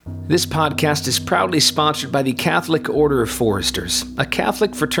This podcast is proudly sponsored by the Catholic Order of Foresters, a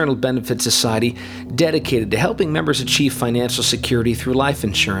Catholic fraternal benefit society dedicated to helping members achieve financial security through life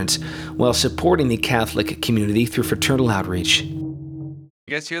insurance while supporting the Catholic community through fraternal outreach. You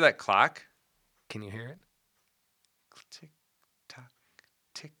guys hear that clock? Can you hear it? Tick, tock,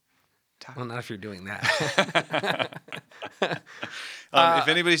 tick, tock. Well, not if you're doing that. If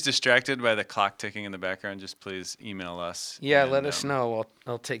anybody's distracted by the clock ticking in the background, just please email us. Yeah, and, let us know.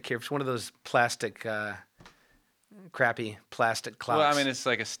 I'll take care of it. It's one of those plastic, crappy plastic clocks. Well, I mean, it's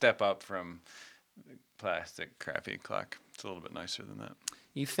like a step up from the plastic crappy clock. It's a little bit nicer than that.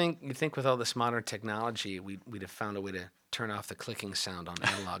 You think with all this modern technology, we'd have found a way to turn off the clicking sound on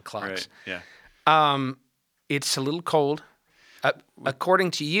analog clocks. Right, yeah. It's a little cold.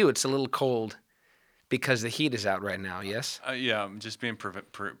 According to you, it's a little cold because the heat is out right now, yes? Yeah, I'm just being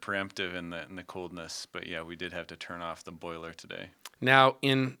preemptive in the coldness. But yeah, we did have to turn off the boiler today. Now,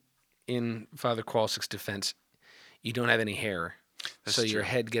 in Father Kowalczyk's defense, you don't have any hair. That's so true. your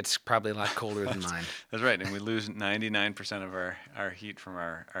head gets probably a lot colder than mine. That's right, and we lose 99% of our heat from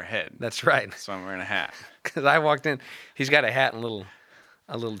our head. That's right. So I'm wearing a hat. Because I walked in, he's got a hat and a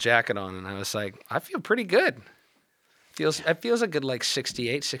little jacket on, and I was like, I feel pretty good. It feels a good like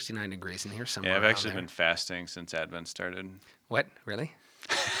 68, 69 degrees in here somewhere. Yeah, I've actually around been fasting since Advent started. there. What? Really?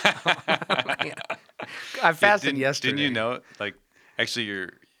 I fasted Yeah, yesterday. Didn't you know? Like, actually,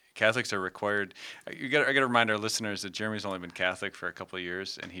 your Catholics are required. I got to remind our listeners that Jeremy's only been Catholic for a couple of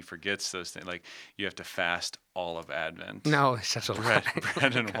years, and he forgets those things. Like, you have to fast all of Advent. No, it's such a bread, lie.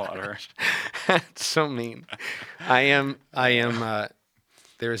 bread and water. That's so mean. I am.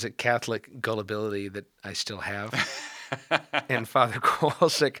 There is a Catholic gullibility that I still have, and Father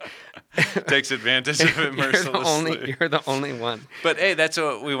Kowalczyk Takes advantage of it mercilessly. You're the only one. But hey, that's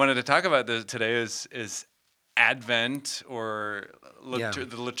what we wanted to talk about today is Advent or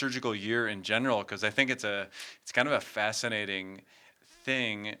the liturgical year in general, because I think it's kind of a fascinating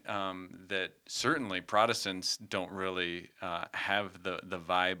thing that certainly Protestants don't really have the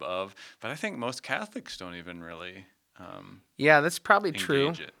vibe of, but I think most Catholics don't even really. Yeah, that's probably true.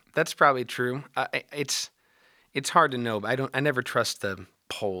 Engage it. That's probably true. It's hard to know, but I never trust the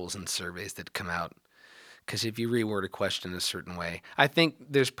polls and surveys that come out, because if you reword a question a certain way, I think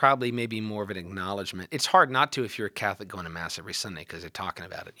there's probably maybe more of an acknowledgement. It's hard not to if you're a Catholic going to Mass every Sunday, because they're talking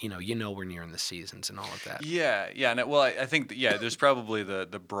about it. You know we're nearing the seasons and all of that. Yeah. Well, I think there's probably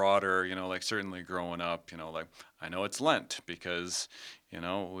the broader, like certainly growing up, like I know it's Lent because,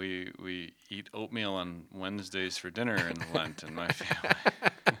 we eat oatmeal on Wednesdays for dinner in Lent in my family.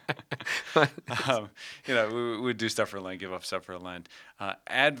 We would do stuff for Lent, give up stuff for Lent.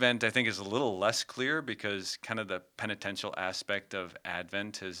 Advent, I think, is a little less clear because kind of the penitential aspect of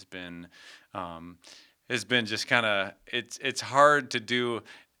Advent has been just kind of it's hard to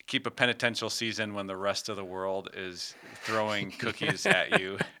keep a penitential season when the rest of the world is throwing cookies at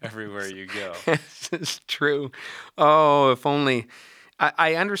you everywhere you go. This is true. Oh, if only.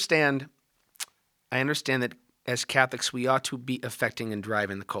 I understand that as Catholics we ought to be affecting and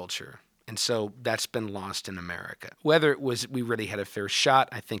driving the culture. And so that's been lost in America. Whether it was we really had a fair shot,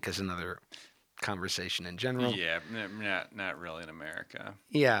 I think, is another conversation in general. Yeah, not really in America.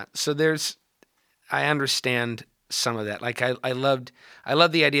 Yeah, so I understand some of that. Like I loved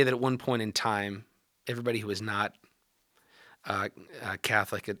the idea that at one point in time, everybody who was not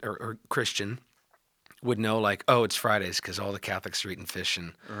Catholic or Christian would know, like, oh, it's Fridays because all the Catholics are eating fish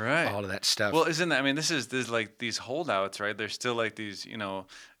and all of that stuff. Well, isn't that? I mean, there's like these holdouts, right? There's still like these,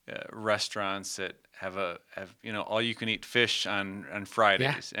 restaurants that have all you can eat fish on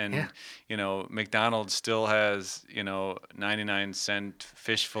Fridays, and McDonald's still has 99-cent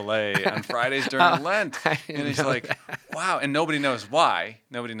fish fillet on Fridays during Lent, and it's like, wow, and nobody knows why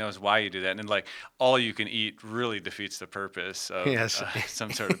you do that, and like all you can eat really defeats the purpose of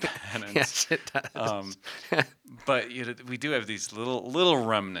some sort of penance. Yes, it does. But we do have these little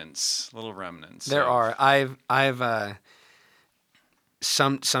remnants. There are. I've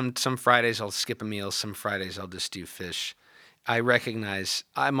Some Fridays I'll skip a meal. Some Fridays I'll just do fish. I recognize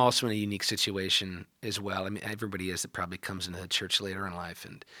I'm also in a unique situation as well. I mean, everybody is that probably comes into the church later in life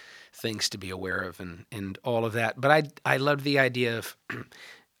and things to be aware of and all of that. But I loved the idea of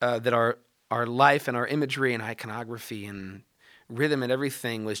that our life and our imagery and iconography and rhythm and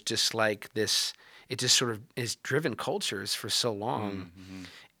everything was just like this. It just sort of has driven cultures for so long,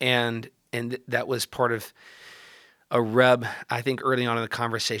 and that was part of a rub, I think, early on in the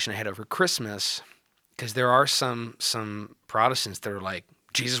conversation I had over Christmas, because there are some Protestants that are like,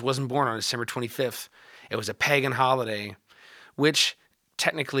 Jesus wasn't born on December 25th. It was a pagan holiday, which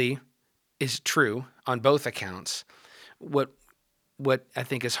technically is true on both accounts. What what I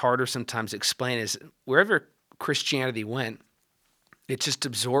think is harder sometimes to explain is wherever Christianity went, it just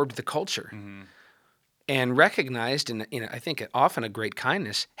absorbed the culture and recognized, in I think often a great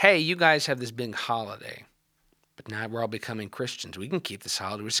kindness, hey, you guys have this big holiday, but now we're all becoming Christians. We can keep this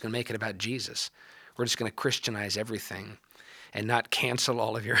holiday. We're just going to make it about Jesus. We're just going to Christianize everything and not cancel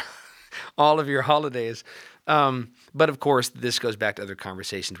all of your holidays. But of course, this goes back to other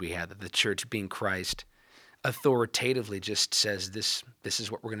conversations we had, that the church, being Christ, authoritatively just says this is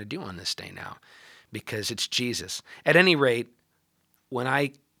what we're going to do on this day now because it's Jesus. At any rate, when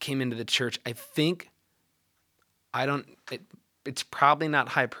I came into the church, I think it's probably not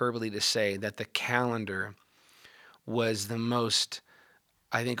hyperbole to say that the calendar was the most,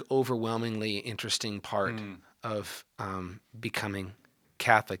 I think, overwhelmingly interesting part of becoming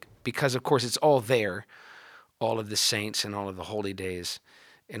Catholic, because of course it's all there, all of the saints and all of the holy days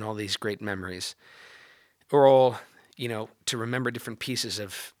and all these great memories are all, to remember different pieces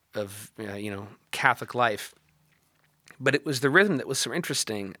of Catholic life. But it was the rhythm that was so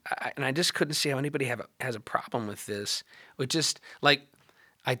interesting, and I just couldn't see how anybody has a problem with this. It just, like,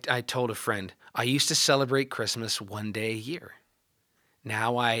 I told a friend, I used to celebrate Christmas one day a year.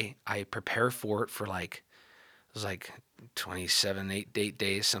 Now I prepare for it for it was 27, 8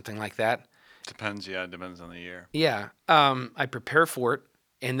 days, something like that. Depends on the year. Yeah, I prepare for it,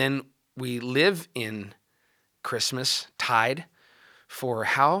 and then we live in Christmas tide for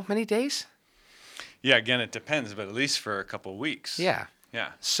how many days? Yeah, again, it depends, but at least for a couple of weeks. Yeah. Yeah.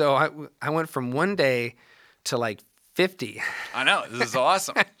 So I went from one day to 50. I know. This is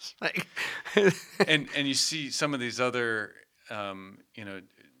awesome. Like, and you see some of these other,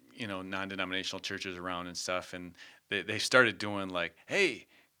 non-denominational churches around and stuff, and they started doing hey,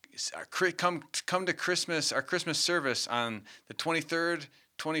 come to Christmas, our Christmas service on the 23rd,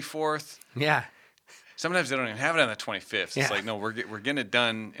 24th. Yeah. Sometimes they don't even have it on the 25th. Yeah. It's like, no, we're getting it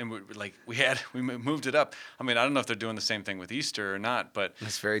done, and we moved it up. I mean, I don't know if they're doing the same thing with Easter or not, but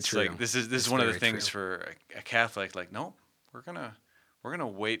that's very true. Like this is one of the things for a Catholic. No, we're gonna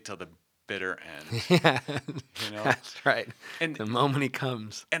wait till the bitter end. Yeah, that's right. And the moment he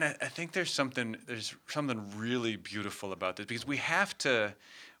comes. And I think there's something really beautiful about this, because we have to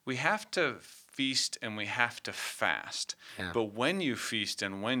feast and we have to fast. Yeah. But when you feast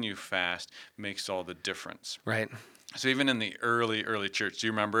and when you fast makes all the difference. Right. So even in the early church, do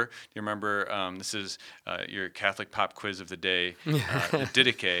you remember? This is your Catholic pop quiz of the day, the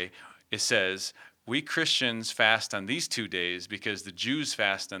Didache. It says, we Christians fast on these 2 days because the Jews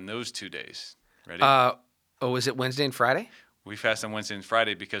fast on those 2 days. Ready? Is it Wednesday and Friday? We fast on Wednesday and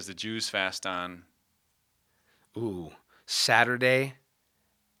Friday because the Jews fast on... Saturday.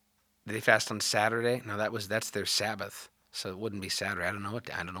 Did they fast on Saturday? No, that's their Sabbath, so it wouldn't be Saturday. I don't know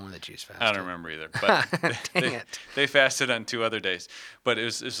when the Jews fasted. I don't remember either, but they fasted on 2 other days. But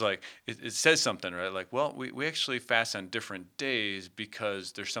it's like it says something, right? We actually fast on different days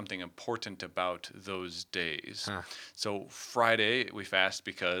because there's something important about those days. Huh. So Friday we fast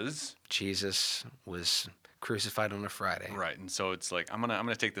because Jesus was crucified on a Friday. Right. And so it's like, I'm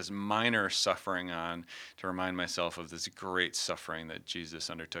gonna take this minor suffering on to remind myself of this great suffering that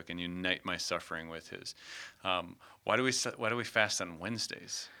Jesus undertook and unite my suffering with his. Why do we fast on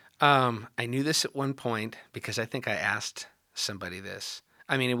Wednesdays? I knew this at one point because I think I asked somebody this.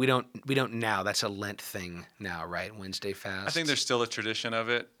 I mean, we don't now. That's a Lent thing now, right? Wednesday fast. I think there's still a tradition of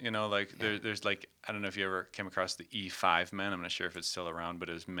it. There's I don't know if you ever came across the E5 men. I'm not sure if it's still around, but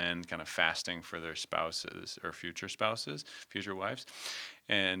it was men kind of fasting for their spouses or future spouses, future wives,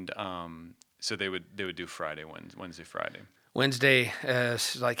 and so they would do Wednesday, Friday. Wednesday,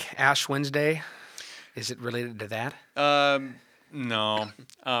 like Ash Wednesday. Is it related to that? No.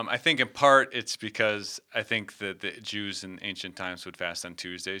 I think in part it's because I think that the Jews in ancient times would fast on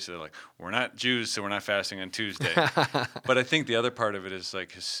Tuesday. So they're like, we're not Jews, so we're not fasting on Tuesday. But I think the other part of it is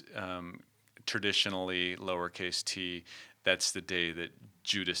traditionally, lowercase t, that's the day that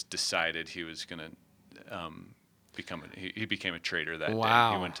Judas decided he was going to he became a traitor that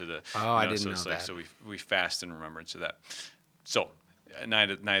day. He went to the... I didn't know that. So we fast in remembrance of that. So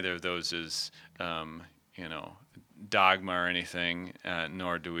neither of those is, dogma or anything,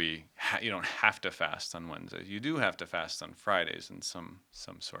 nor do we. You don't have to fast on Wednesdays. You do have to fast on Fridays in some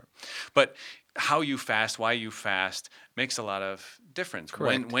sort. But how you fast, why you fast, makes a lot of difference.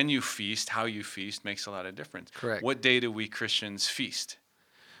 Correct. When you feast, how you feast makes a lot of difference. Correct. What day do we Christians feast?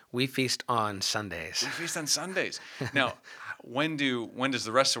 We feast on Sundays. We feast on Sundays. Now, when does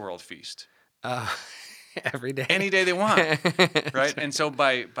the rest of the world feast? Every day. Any day they want, right? And so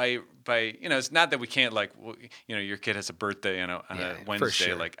by it's not that we can't your kid has a birthday on a Wednesday,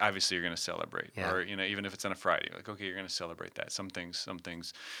 sure. like obviously you're going to celebrate, or even if it's on a Friday, like okay, you're going to celebrate that. Some things,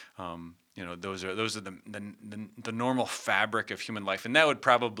 those are the normal fabric of human life, and that would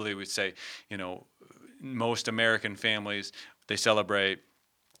probably we'd say, most American families, they celebrate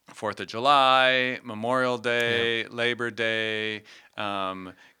 4th of July, Memorial Day, Labor Day,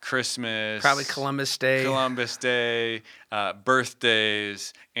 Christmas, probably Columbus Day,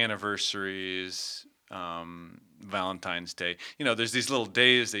 birthdays, anniversaries, Valentine's Day. There's these little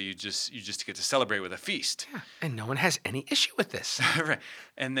days that you just get to celebrate with a feast. Yeah, and no one has any issue with this. Right.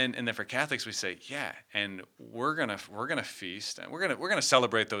 And then for Catholics we say, and we're gonna feast, and we're gonna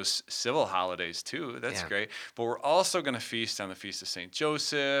celebrate those civil holidays too. That's great. But we're also gonna feast on the Feast of Saint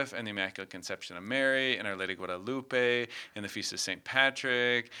Joseph and the Immaculate Conception of Mary and Our Lady Guadalupe and the Feast of Saint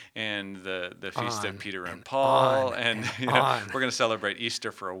Patrick and the Feast of Peter and Paul and we're gonna celebrate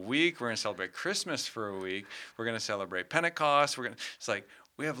Easter for a week. We're gonna celebrate Christmas for a week. We're gonna celebrate Pentecost. It's like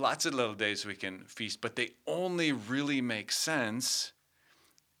we have lots of little days we can feast, but they only really make sense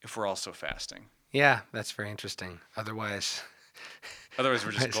if we're also fasting. Yeah, that's very interesting. Otherwise we're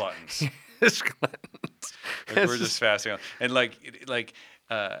just gluttons. Just gluttons. We're just fasting. And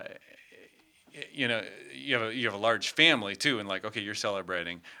you have a large family too, and okay, you're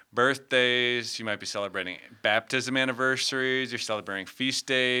celebrating birthdays, you might be celebrating baptism anniversaries, you're celebrating feast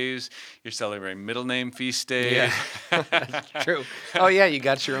days, you're celebrating middle name feast days. Yeah. True. Oh yeah, you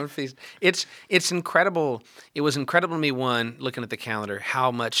got your own feast. It's incredible. It was incredible to me, one, looking at the calendar, how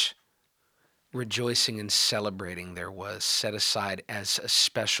much rejoicing and celebrating there was set aside as a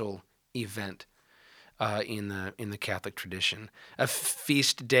special event. In the Catholic tradition, a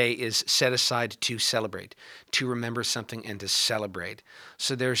feast day is set aside to celebrate, to remember something, and to celebrate.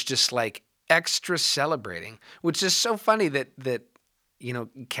 So there's just extra celebrating, which is so funny that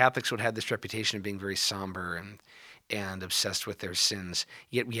Catholics would have this reputation of being very somber and obsessed with their sins.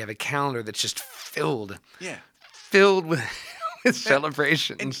 Yet we have a calendar that's just filled with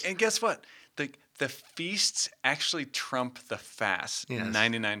celebrations. And guess what? The feasts actually trump the fast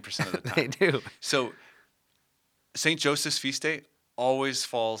 99% of the time. They do. So St. Joseph's feast day always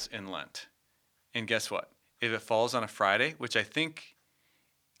falls in Lent. And guess what? If it falls on a Friday, which I think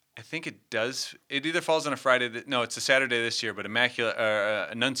it does, it either falls on a Friday. It's a Saturday this year, but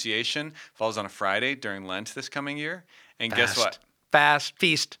Annunciation falls on a Friday during Lent this coming year. And guess what?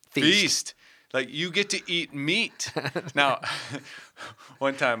 Feast. You get to eat meat. Now,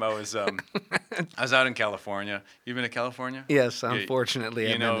 one time I was out in California. You been to California? Yes,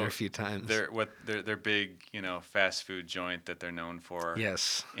 unfortunately, I've been there a few times. Their big, fast food joint that they're known for.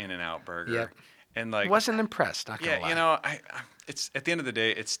 Yes. In-N-Out Burger. Yep. And wasn't impressed. Not gonna lie. I it's at the end of the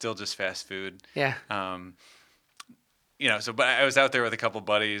day, it's still just fast food. Yeah. But I was out there with a couple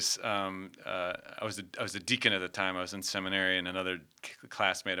buddies. I was a deacon at the time. I was in seminary, and another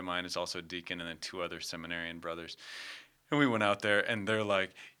classmate of mine is also a deacon, and then two other seminarian brothers. And we went out there, and they're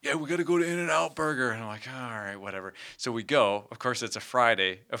like, "Yeah, we got to go to In-N-Out Burger." And I'm like, "All right, whatever." So we go. Of course, it's a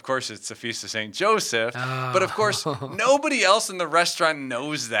Friday. Of course, it's the Feast of Saint Joseph. Oh. But of course, nobody else in the restaurant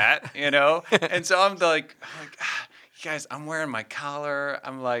knows that, And so I'm like, guys, I'm wearing my collar.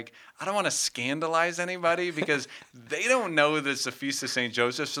 I'm like, I don't want to scandalize anybody because they don't know that it's the Feast of St.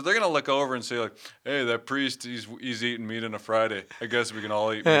 Joseph. So they're going to look over and say, hey, that priest, he's eating meat on a Friday. I guess we can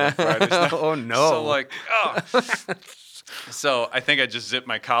all eat meat on Fridays now. Oh, no. So So I think I just zipped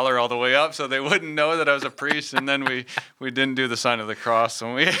my collar all the way up so they wouldn't know that I was a priest. And then we didn't do the sign of the cross.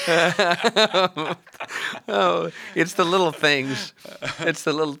 And it's the little things. It's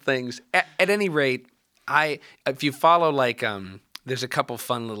the little things. At any rate, if you follow there's a couple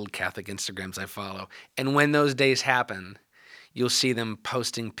fun little Catholic Instagrams I follow, and when those days happen, you'll see them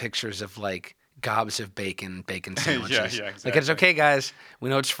posting pictures of gobs of bacon sandwiches. Yeah, exactly. It's okay, guys.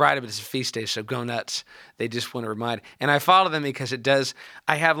 We know it's Friday, but it's a feast day, so go nuts. They just want to remind. And I follow them because it does.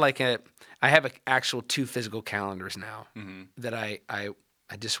 I have actual 2 physical calendars now that I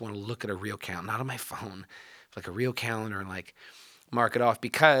just want to look at a real calendar, not on my phone, a real calendar and mark it off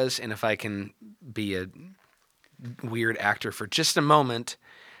because, and if I can be a weird actor for just a moment,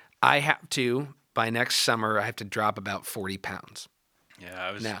 by next summer, I have to drop about 40 pounds.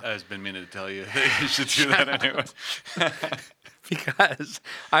 Yeah, I was been meaning to tell you that you should do that anyway. Because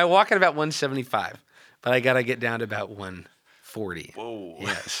I walk at about 175, but I got to get down to about 140. Whoa.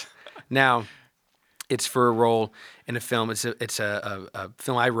 Yes. Now, it's for a role in a film. It's a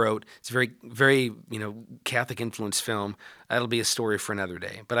film I wrote. It's a very, very, Catholic influenced film. That'll be a story for another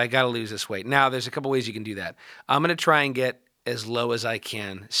day. But I got to lose this weight. Now, there's a couple ways you can do that. I'm going to try and get as low as I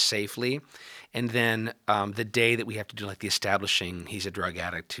can safely. And then the day that we have to do like the establishing, he's a drug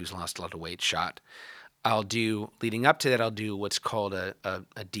addict who's lost a lot of weight shot. I'll do, leading up to that, I'll do what's called a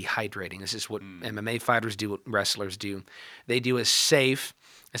dehydrating. This is what MMA fighters do, what wrestlers do. They do a safe,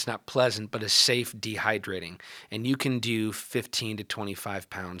 it's not pleasant, but a safe dehydrating. And you can do 15 to 25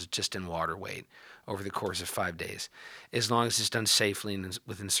 pounds just in water weight over the course of 5 days, as long as it's done safely and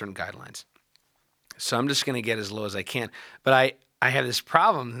within certain guidelines. So I'm just going to get as low as I can. But I have this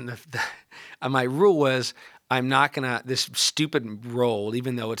problem. My rule was I'm not going to, this stupid role,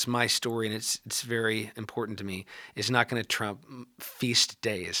 even though it's my story and it's very important to me, is not going to trump feast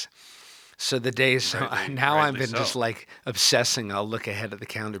days. So the days, now I've been just like obsessing. I'll look ahead at the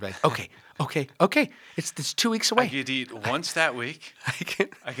calendar, like, okay. It's 2 weeks away. I get to eat once that week.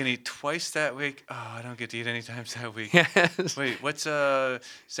 I can eat twice that week. Oh, I don't get to eat any times that week. Yes. Wait, what's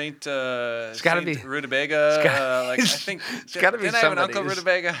Saint It's got to be Rutabaga? I think it's got to be. Didn't I have an Uncle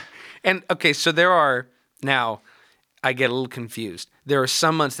Rutabaga? And okay, so there are now. I get a little confused. There are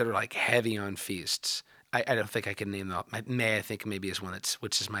some months that are like heavy on feasts. I don't think I can name them. May, I think, maybe is one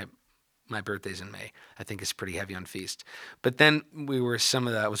which is my birthday's in May. I think it's pretty heavy on feast. But then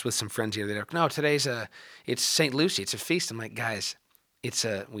I was with some friends the other day. Like, no, it's St. Lucy. It's a feast. I'm like, guys,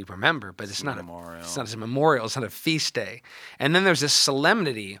 we remember, but it's not a memorial. It's not a memorial. It's not a feast day. And then there's this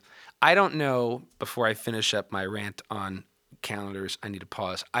solemnity. I don't know, before I finish up my rant on calendars, I need to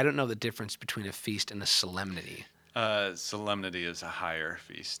pause. I don't know the difference between a feast and a solemnity. Solemnity is a higher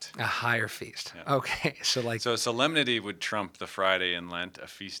feast. A higher feast. Yeah. Okay. So solemnity would trump the Friday in Lent. A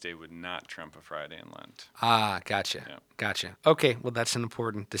feast day would not trump a Friday in Lent. Ah, gotcha. Yeah. Gotcha. Okay. Well, that's an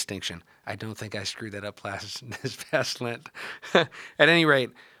important distinction. I don't think I screwed that up this past Lent. At any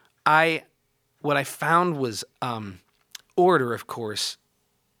rate, what I found was order, of course,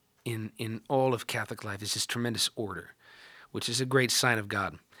 in all of Catholic life is this tremendous order, which is a great sign of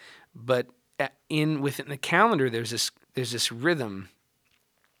God. But within the calendar, there's this rhythm,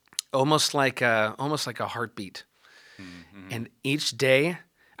 almost like a heartbeat. Mm-hmm. And each day,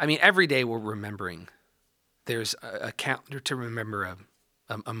 every day we're remembering. There's a calendar to remember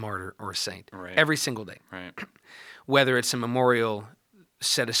a martyr or a saint. Right. Every single day. Right. Whether it's a memorial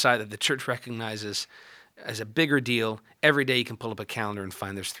set aside that the church recognizes as a bigger deal, every day you can pull up a calendar and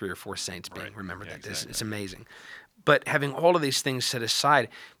find there's 3 or 4 saints being remembered. Yeah, exactly. It's amazing. But having all of these things set aside,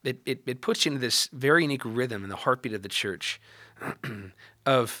 it puts you into this very unique rhythm in the heartbeat of the church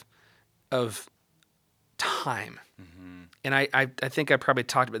of time. Mm-hmm. And I think I probably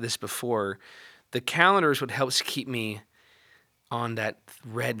talked about this before. The calendar is what helps keep me on that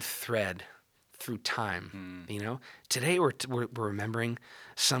red thread through time. You know, today we're remembering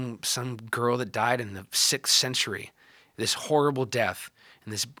some girl that died in the 6th century, this horrible death.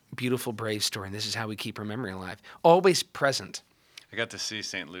 And this beautiful, brave story, and this is how we keep her memory alive. Always present. I got to see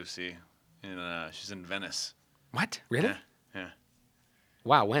St. Lucy. She's in Venice. What? Really? Yeah.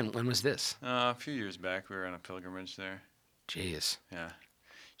 Wow, when was this? A few years back. We were on a pilgrimage there. Jeez. Yeah.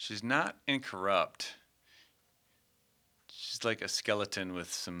 She's not incorrupt. She's like a skeleton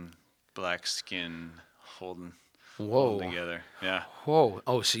with some black skin holding together. Yeah. Whoa.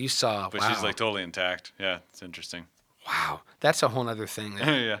 Oh, so you saw. But she's like totally intact. Yeah, it's interesting. Wow, that's a whole other thing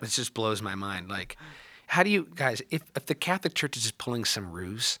that just blows my mind. Like, how do you guys, if the Catholic Church is just pulling some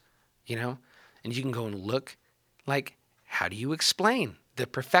ruse, and you can go and look, like, how do you explain the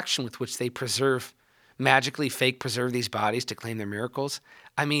perfection with which they magically fake preserve these bodies to claim their miracles?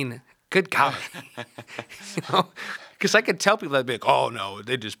 I mean, good God, because I could tell people that'd be like, oh no,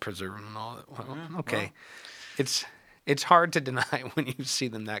 they just preserve them and all that. Well, okay, it's hard to deny when you see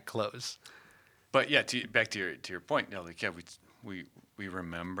them that close. But yeah, back to your point, we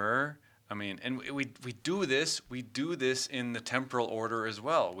remember. And we do this. We do this in the temporal order as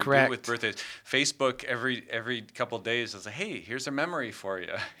well. We Correct. Do it with birthdays. Facebook every couple of days is like, hey, here's a memory for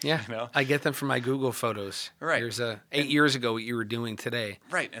you. Yeah, I get them from my Google Photos. Right. Here's 8 years ago what you were doing today.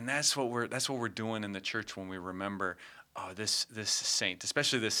 Right, and that's what we're doing in the church when we remember. Oh, this saint,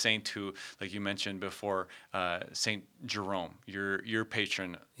 especially this saint who, like you mentioned before, Saint Jerome, your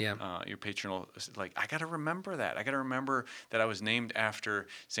patron. Yeah. Your patronal. Like, I got to remember that. I got to remember that I was named after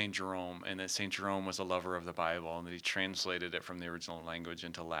Saint Jerome, and that Saint Jerome was a lover of the Bible, and that he translated it from the original language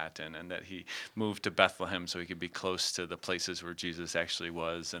into Latin, and that he moved to Bethlehem so he could be close to the places where Jesus actually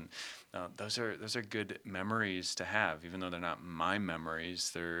was. And those are good memories to have, even though they're not my memories.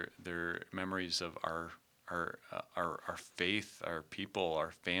 They're memories of our faith, our people,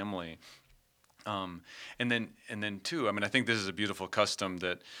 our family, and then too. I think this is a beautiful custom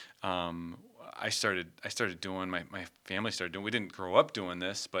that I started doing. My family started doing. We didn't grow up doing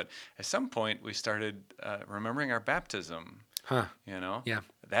this, but at some point we started remembering our baptism. Huh. You know? Yeah.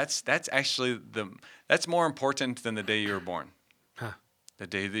 That's actually that's more important than the day you were born. Huh. The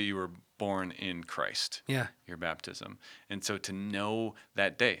day that you were born in Christ. Yeah. Your baptism. And so to know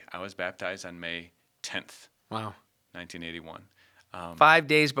that day, I was baptized on May 10th. Wow. 1981. 5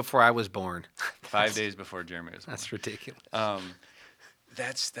 days before I was born. 5 days before Jeremy was born. That's ridiculous.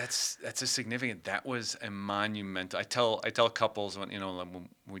 That's a significant. That was a monumental. I tell couples when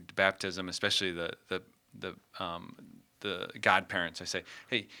we baptism, especially the godparents. I say,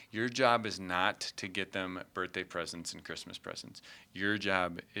 hey, your job is not to get them birthday presents and Christmas presents. Your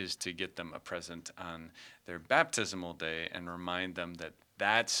job is to get them a present on their baptismal day and remind them that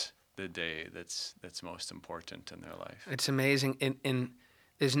that's the day that's most important in their life. It's amazing, and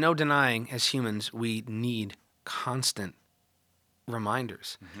there's no denying as humans we need constant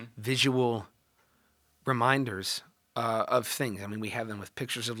reminders, visual reminders of things. I mean, we have them with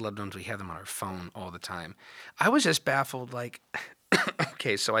pictures of loved ones. We have them on our phone all the time. I was just baffled, like,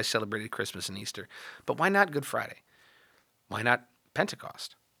 okay, so I celebrated Christmas and Easter, but why not Good Friday? Why not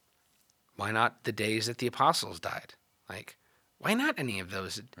Pentecost? Why not the days that the apostles died? Like, why not any of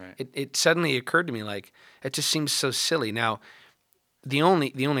those? Right. It suddenly occurred to me, like, it just seems so silly. Now, the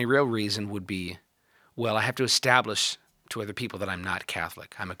only real reason would be, well, I have to establish to other people that I'm not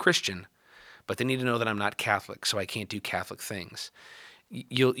Catholic. I'm a Christian, but they need to know that I'm not Catholic, so I can't do Catholic things.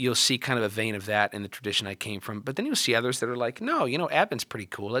 You'll see kind of a vein of that in the tradition I came from, but then you'll see others that are like, no, Advent's pretty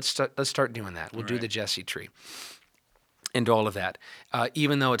cool. Let's start doing that. We'll do the Jesse tree and all of that.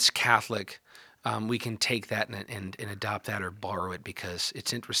 Even though it's Catholic, we can take that and adopt that or borrow it because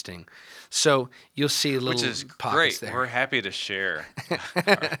it's interesting. So you'll see little Which is pockets great. there. We're happy to share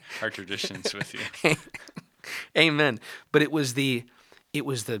our traditions with you. Amen. But it was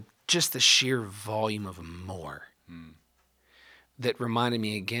just the sheer volume of more that reminded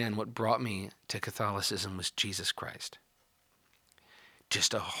me again, what brought me to Catholicism was Jesus Christ.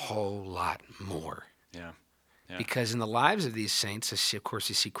 Just a whole lot more. Yeah. Because in the lives of these saints, of course,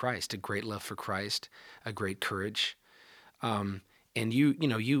 you see Christ, a great love for Christ, a great courage. And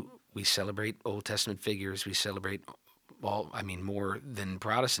we celebrate Old Testament figures. We celebrate more than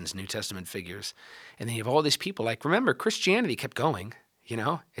Protestants, New Testament figures. And then you have all these people. Like, remember, Christianity kept going.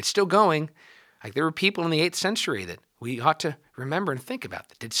 It's still going. Like, there were people in the 8th century that we ought to remember and think about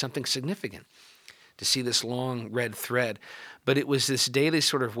that did something significant. To see this long red thread. But it was this daily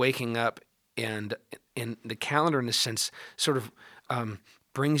sort of waking up, and in the calendar, in a sense, sort of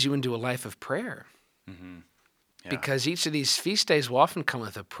brings you into a life of prayer. Mm-hmm. Yeah. Because each of these feast days will often come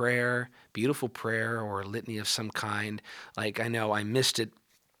with a prayer, beautiful prayer, or a litany of some kind. Like, I know I missed it,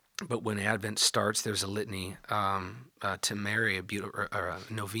 but when Advent starts, there's a litany to Mary, a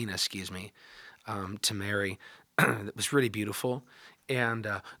novena, to Mary, that was really beautiful. And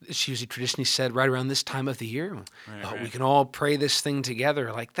it's usually traditionally said right around this time of the year. Right. We can all pray this thing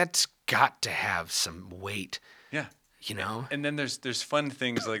together. Like, that's got to have some weight. Yeah. And then there's fun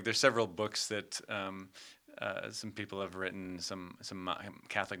things, like there's several books that some people have written, some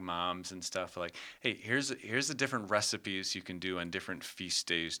Catholic moms and stuff, like, hey, here's the different recipes you can do on different feast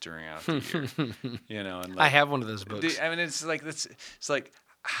days during the year. And like, I have one of those books. I mean, it's like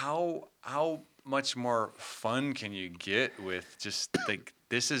how much more fun can you get with just like,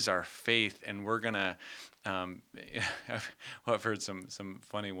 this is our faith, and we're gonna I've heard some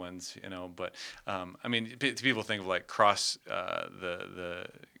funny ones, but I mean, people think of like cross the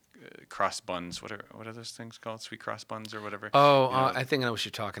cross buns. What are those things called? Sweet cross buns or whatever. I think I know what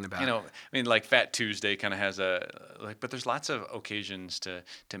you're talking about. I mean, like Fat Tuesday kind of has but there's lots of occasions to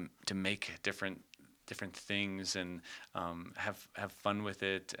make different things and have fun with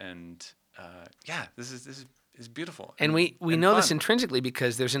it, and this is beautiful. And we know this intrinsically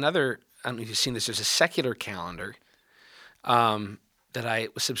because there's another. I don't know if you've seen this. There's a secular calendar that I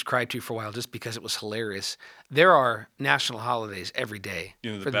subscribed to for a while just because it was hilarious. There are national holidays every day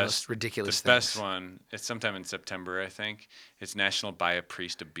for the most ridiculous things. The best one, it's sometime in September, I think. It's National Buy a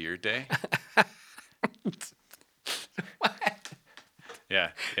Priest a Beer Day. What?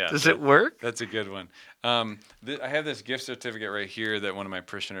 Yeah. Does it work? That's a good one. I have this gift certificate right here that one of my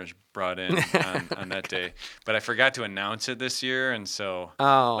parishioners brought in on that day, but I forgot to announce it this year, and so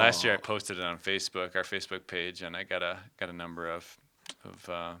last year I posted it on Facebook, our Facebook page, and I got a number of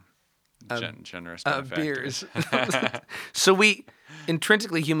generous beers. So we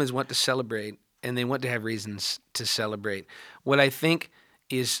intrinsically, humans want to celebrate, and they want to have reasons to celebrate. What I think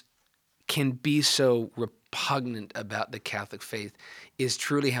can be so repugnant about the Catholic faith is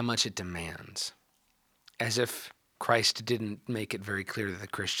truly how much it demands. As if Christ didn't make it very clear that the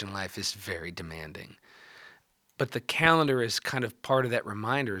Christian life is very demanding. But the calendar is kind of part of that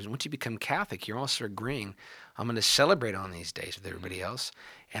reminder. Is once you become Catholic, you're also agreeing, I'm going to celebrate on these days with everybody else,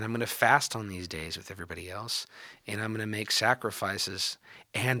 and I'm going to fast on these days with everybody else, and I'm going to make sacrifices,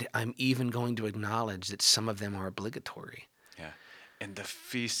 and I'm even going to acknowledge that some of them are obligatory. Yeah. And the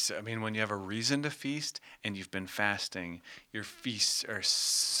feasts, I mean, when you have a reason to feast and you've been fasting, your feasts are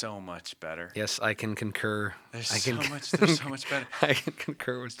so much better. Yes, I can concur. They're so much better. I can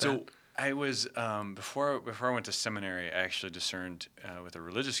concur with that. So I was before I went to seminary, I actually discerned with a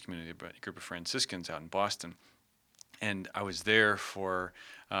religious community, a group of Franciscans out in Boston, and I was there for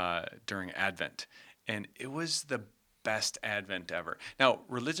during Advent, and it was the best Advent ever. Now,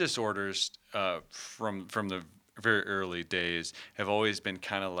 religious orders from the very early days have always been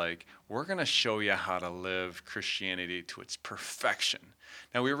kind of like, we're going to show you how to live Christianity to its perfection.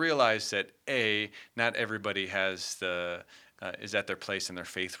 Now, we realize that not everybody has is at their place in their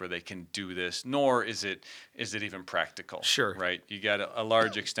faith where they can do this, nor is it even practical. Sure. Right? You got a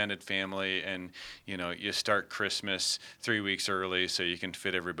large extended family, and you start Christmas 3 weeks early so you can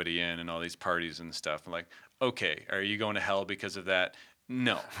fit everybody in and all these parties and stuff. I'm like, okay, are you going to hell because of that?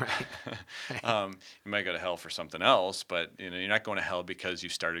 No. Right. You might go to hell for something else, but you're not going to hell because you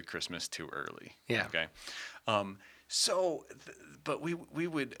started Christmas too early. Yeah. Okay. But we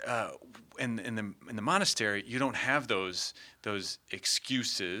would in the monastery, you don't have those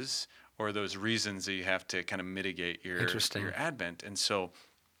excuses or those reasons that you have to kind of mitigate your Advent. And so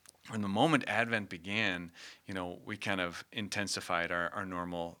when the moment Advent began, we kind of intensified our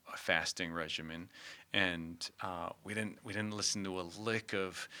normal fasting regimen, and we didn't listen to a lick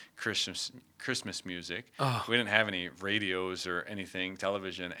of Christmas music. Oh. We didn't have any radios or anything,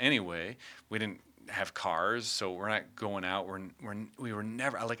 television anyway. We didn't have cars, so we're not going out. We were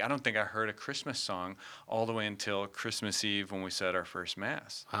never, like, I don't think I heard a Christmas song all the way until Christmas Eve when we said our first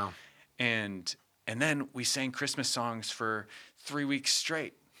Mass. Wow. And then we sang Christmas songs for 3 weeks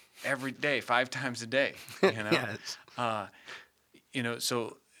straight, every day, 5 times a day. Yes.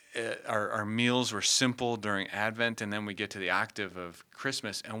 So our meals were simple during Advent, and then we get to the octave of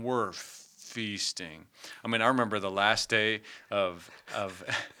Christmas, and we're feasting. I mean, I remember the last day of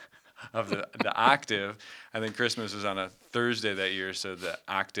the octave. I think Christmas was on a Thursday that year, so the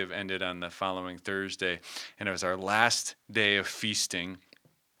octave ended on the following Thursday, and it was our last day of feasting.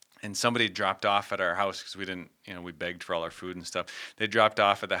 And somebody dropped off at our house because we didn't, we begged for all our food and stuff. They dropped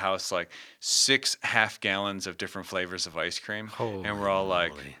off at the house like 6 half gallons of different flavors of ice cream. Holy and we're all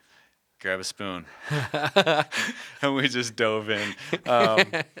like, moly. Grab a spoon. And we just dove in.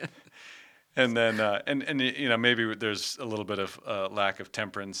 And then, maybe there's a little bit of lack of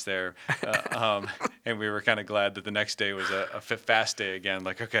temperance there. And we were kind of glad that the next day was a fast day again.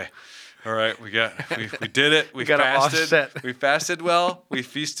 Like, okay, all right, we did it. We fasted. Offset. We fasted well. We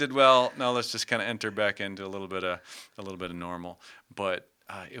feasted well. Now let's just kind of enter back into a little bit of normal. But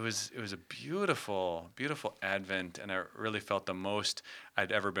it was a beautiful, beautiful Advent, and I really felt the most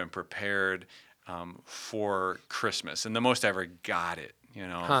I'd ever been prepared for Christmas, and the most I ever got it.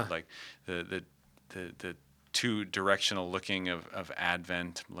 Like the two directional looking of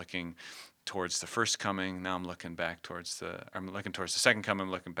Advent, looking towards the first coming. Now I'm looking towards the second coming.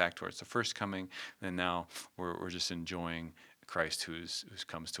 I'm looking back towards the first coming. And now we're just enjoying Christ who's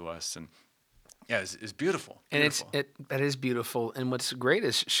comes to us, and yeah, it's beautiful. And that is beautiful. And what's great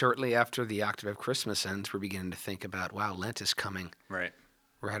is shortly after the octave of Christmas ends, we're beginning to think about, wow, Lent is coming right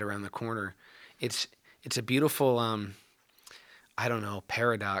around the corner. It's a beautiful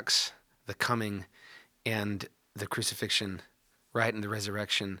paradox, the coming and the crucifixion, right, and the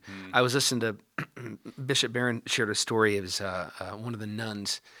resurrection. I was listening to Bishop Barron shared a story. It was one of the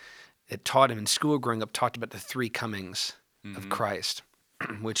nuns that taught him in school growing up, talked about the 3 comings of Christ,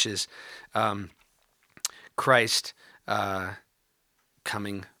 which is Christ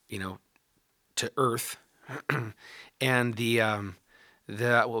coming, to earth, and the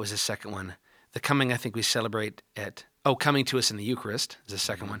what was the second one? The coming, I think we celebrate at coming to us in the Eucharist is the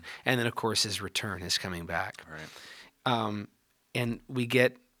second one, and then of course his return, his coming back. Right. And we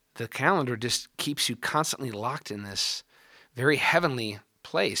get the calendar just keeps you constantly locked in this very heavenly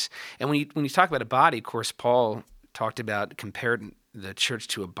place. And when you talk about a body, of course, Paul compared the church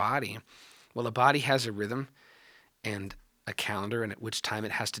to a body. Well, a body has a rhythm and a calendar, and at which time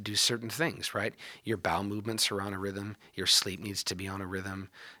it has to do certain things, right? Your bowel movements are on a rhythm. Your sleep needs to be on a rhythm.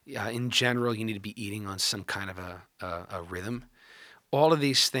 In general, you need to be eating on some kind of a rhythm. All of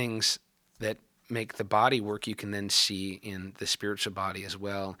these things that make the body work, you can then see in the spiritual body as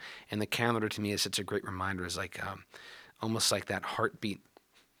well. And the calendar, to me, is such a great reminder. Is like almost like that heartbeat,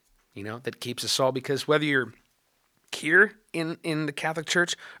 that keeps us all. Because whether you're here in the Catholic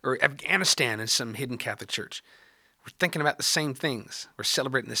Church or Afghanistan in some hidden Catholic church, we're thinking about the same things. We're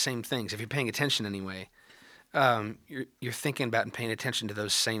celebrating the same things. If you're paying attention anyway, you're thinking about and paying attention to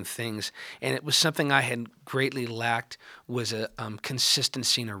those same things. And it was something I had greatly lacked, was a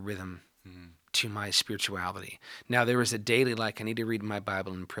consistency and a rhythm to my spirituality. Now, there was a daily, like, I need to read my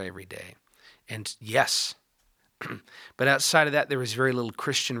Bible and pray every day. And yes, but outside of that, there was very little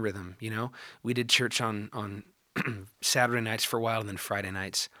Christian rhythm. You know, we did church on Saturday nights for a while, and then Friday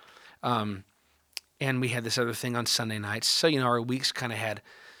nights. And we had this other thing on Sunday nights. So, you know, our weeks kind of had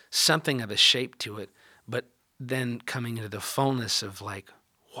something of a shape to it. But then coming into the fullness of like,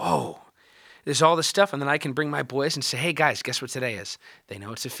 whoa, there's all this stuff. And then I can bring my boys and say, hey, guys, guess what today is? They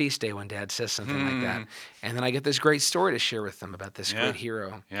know it's a feast day when Dad says something like that. And then I get this great story to share with them about this great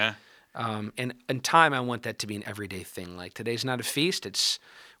hero. Yeah. And in time, I want that to be an everyday thing. Like, today's not a feast. It's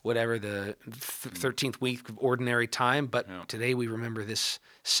whatever the 13th week of ordinary time. But today we remember this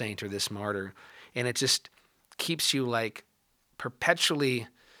saint or this martyr. And it just keeps you like perpetually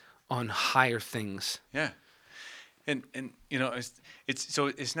on higher things. Yeah. And you know,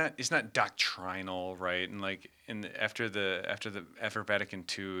 it's not doctrinal, right? And like after Vatican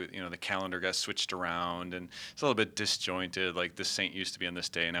II, you know, the calendar got switched around and it's a little bit disjointed. Like, this saint used to be on this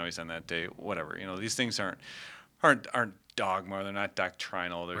day, now he's on that day. Whatever. You know, these things aren't dogma. They're not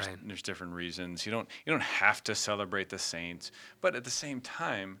doctrinal. There's different reasons. You don't have to celebrate the saints, but at the same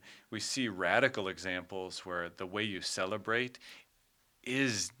time, we see radical examples where the way you celebrate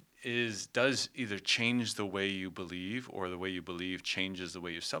does either change the way you believe, or the way you believe changes the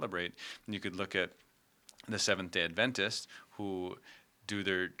way you celebrate. And you could look at the Seventh-day Adventists, who do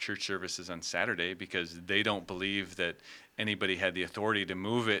their church services on Saturday because they don't believe that anybody had the authority to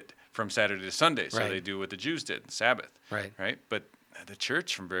move it from Saturday to Sunday. So they do what the Jews did, Sabbath. Right? But the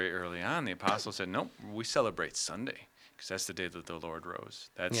church from very early on, the apostles said, nope, we celebrate Sunday, because that's the day that the Lord rose.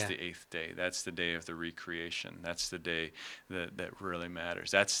 That's the eighth day. That's the day of the recreation. That's the day that really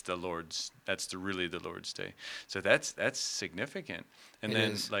matters. That's really the Lord's day. So that's significant. And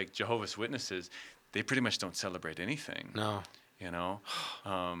then like Jehovah's Witnesses, they pretty much don't celebrate anything. No. You know?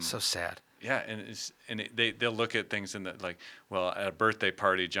 So sad. Yeah, they'll look at things in like, well, at a birthday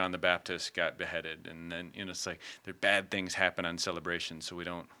party, John the Baptist got beheaded, and then, you know, it's like there bad things happen on celebrations, so we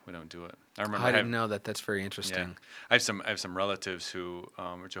don't do it. I didn't know that. That's very interesting. Yeah, I have some relatives who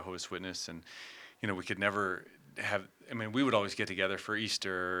are Jehovah's Witness, and you know, we could never have. I mean, we would always get together for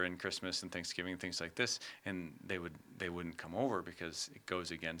Easter and Christmas and Thanksgiving, things like this, and they wouldn't come over because it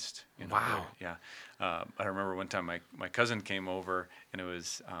goes against, you know. Wow. I remember one time my cousin came over, and it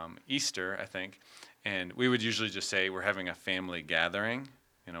was Easter, I think, and we would usually just say we're having a family gathering.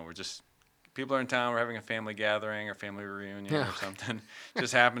 You know, people are in town, we're having a family gathering or family reunion or something.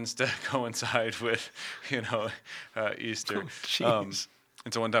 Just happens to coincide with, you know, Easter.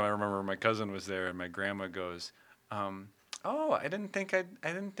 And so one time I remember my cousin was there, and my grandma goes, "Oh, I didn't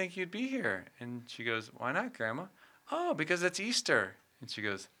think you'd be here." And she goes, "Why not, Grandma?" "Oh, because it's Easter." And she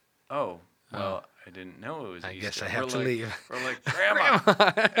goes, "Oh, well, I didn't know it was Easter." I guess I have to leave. We're like, "Grandma,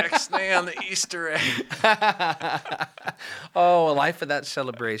 X-nay on the Easter egg." Oh, a life without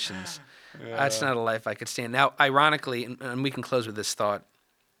celebrations. That's not a life I could stand. Now, ironically, and we can close with this thought,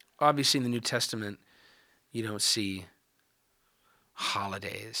 obviously in the New Testament, you don't see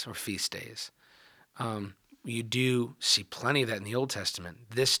holidays or feast days. You do see plenty of that in the Old Testament.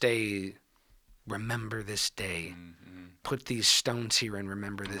 This day, remember this day. Mm-hmm. Put these stones here and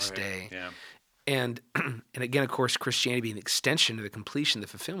remember this day. Yeah. And again, of course, Christianity being an extension to the completion, the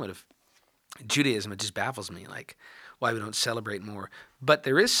fulfillment of Judaism, it just baffles me, like why we don't celebrate more. But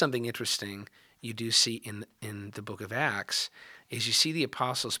there is something interesting you do see in the book of Acts, is you see the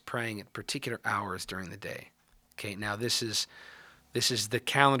apostles praying at particular hours during the day. Okay, now this is the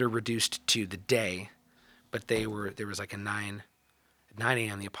calendar reduced to the day, but there was like at 9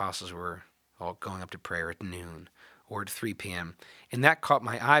 a.m. the apostles were all going up to prayer at noon or at 3 p.m. And that caught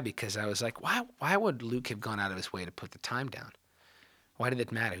my eye because I was like, why would Luke have gone out of his way to put the time down? Why did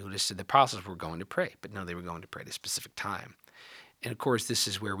it matter? Who just said the apostles were going to pray? But no, they were going to pray at a specific time. And of course, this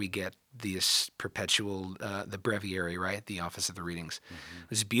is where we get this perpetual, the breviary, right? The office of the readings. Mm-hmm. It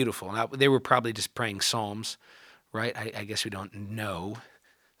was beautiful. Now, they were probably just praying psalms, right? I guess we don't know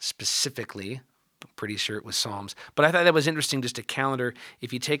specifically. I'm pretty sure it was psalms. But I thought that was interesting, just a calendar.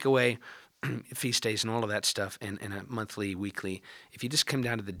 If you take away feast days and all of that stuff and a monthly, weekly, if you just come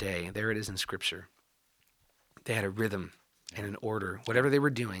down to the day, there it is in Scripture. They had a rhythm and an order. Whatever they were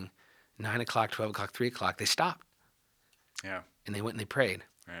doing, 9 o'clock, 12 o'clock, 3 o'clock, they stopped. Yeah. And they went and they prayed.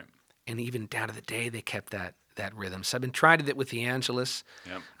 Right. And even down to the day, they kept that rhythm. So I've been trying it with the Angelus.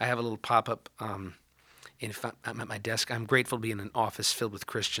 Yep. I have a little pop-up And if I'm at my desk, I'm grateful to be in an office filled with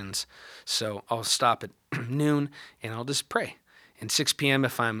Christians. So I'll stop at noon and I'll just pray. And 6 p.m.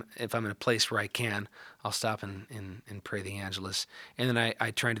 if I'm in a place where I can, I'll stop and pray the Angelus. And then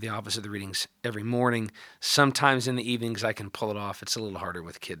I try to the office of the readings every morning. Sometimes in the evenings I can pull it off. It's a little harder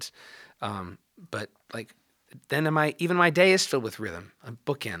with kids. But like then my day is filled with rhythm, a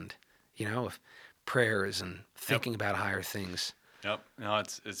bookend, of prayers and thinking about higher things. Yep. No,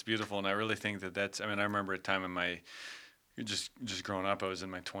 it's beautiful, and I really think that's. I mean, I remember a time in my just growing up. I was in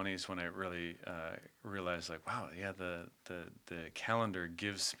my 20s when I really realized, like, wow, yeah, the calendar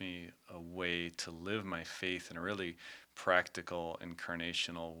gives me a way to live my faith in a really practical,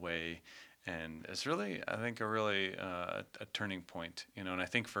 incarnational way, and it's really, I think, a turning point. And I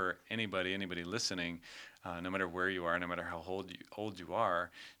think for anybody listening. No matter where you are, no matter how old you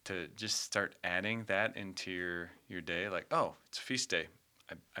are, to just start adding that into your day, like, oh, it's a feast day.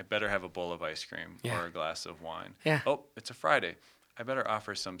 I better have a bowl of ice cream or a glass of wine. Yeah. Oh, it's a Friday. I better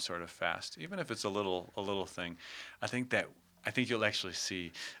offer some sort of fast, even if it's a little thing. I think you'll actually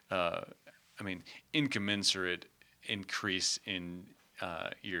see, incommensurate increase in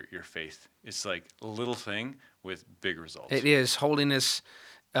your faith. It's like a little thing with big results. It is. Holiness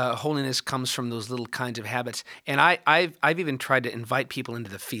comes from those little kinds of habits. And I've even tried to invite people into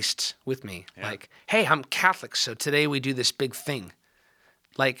the feasts with me. Yeah. Like, hey, I'm Catholic, so today we do this big thing.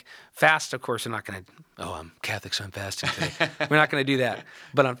 Like, fast, of course, we're not going to, I'm Catholic, so I'm fasting today. We're not going to do that.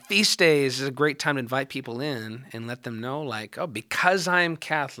 But on feast days is a great time to invite people in and let them know, like, because I'm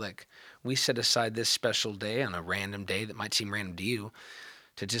Catholic, we set aside this special day on a random day that might seem random to you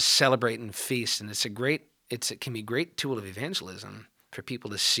to just celebrate and feast. And it can be a great tool of evangelism for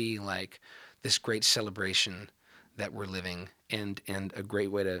people to see like this great celebration that we're living and a great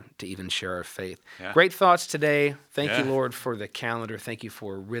way to even share our faith. Yeah. Great thoughts today. Thank you, Lord, for the calendar. Thank you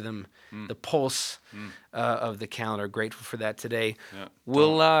for rhythm, the pulse of the calendar. Grateful for that today. Yeah.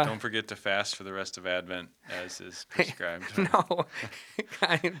 Don't forget to fast for the rest of Advent as is prescribed. No,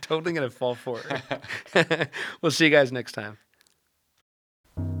 I am totally going to fall for it. We'll see you guys next time.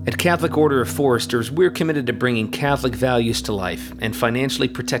 At Catholic Order of Foresters, we're committed to bringing Catholic values to life and financially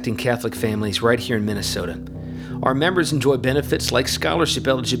protecting Catholic families right here in Minnesota. Our members enjoy benefits like scholarship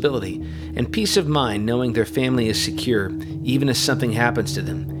eligibility and peace of mind knowing their family is secure, even if something happens to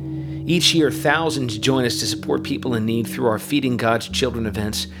them. Each year, thousands join us to support people in need through our Feeding God's Children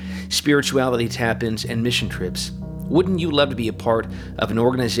events, spirituality tap-ins, and mission trips. Wouldn't you love to be a part of an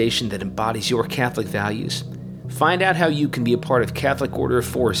organization that embodies your Catholic values? Find out how you can be a part of Catholic Order of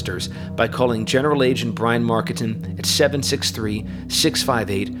Foresters by calling General Agent Brian Marketing at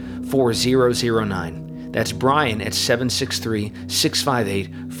 763-658-4009. That's Brian at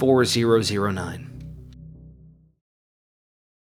 763-658-4009.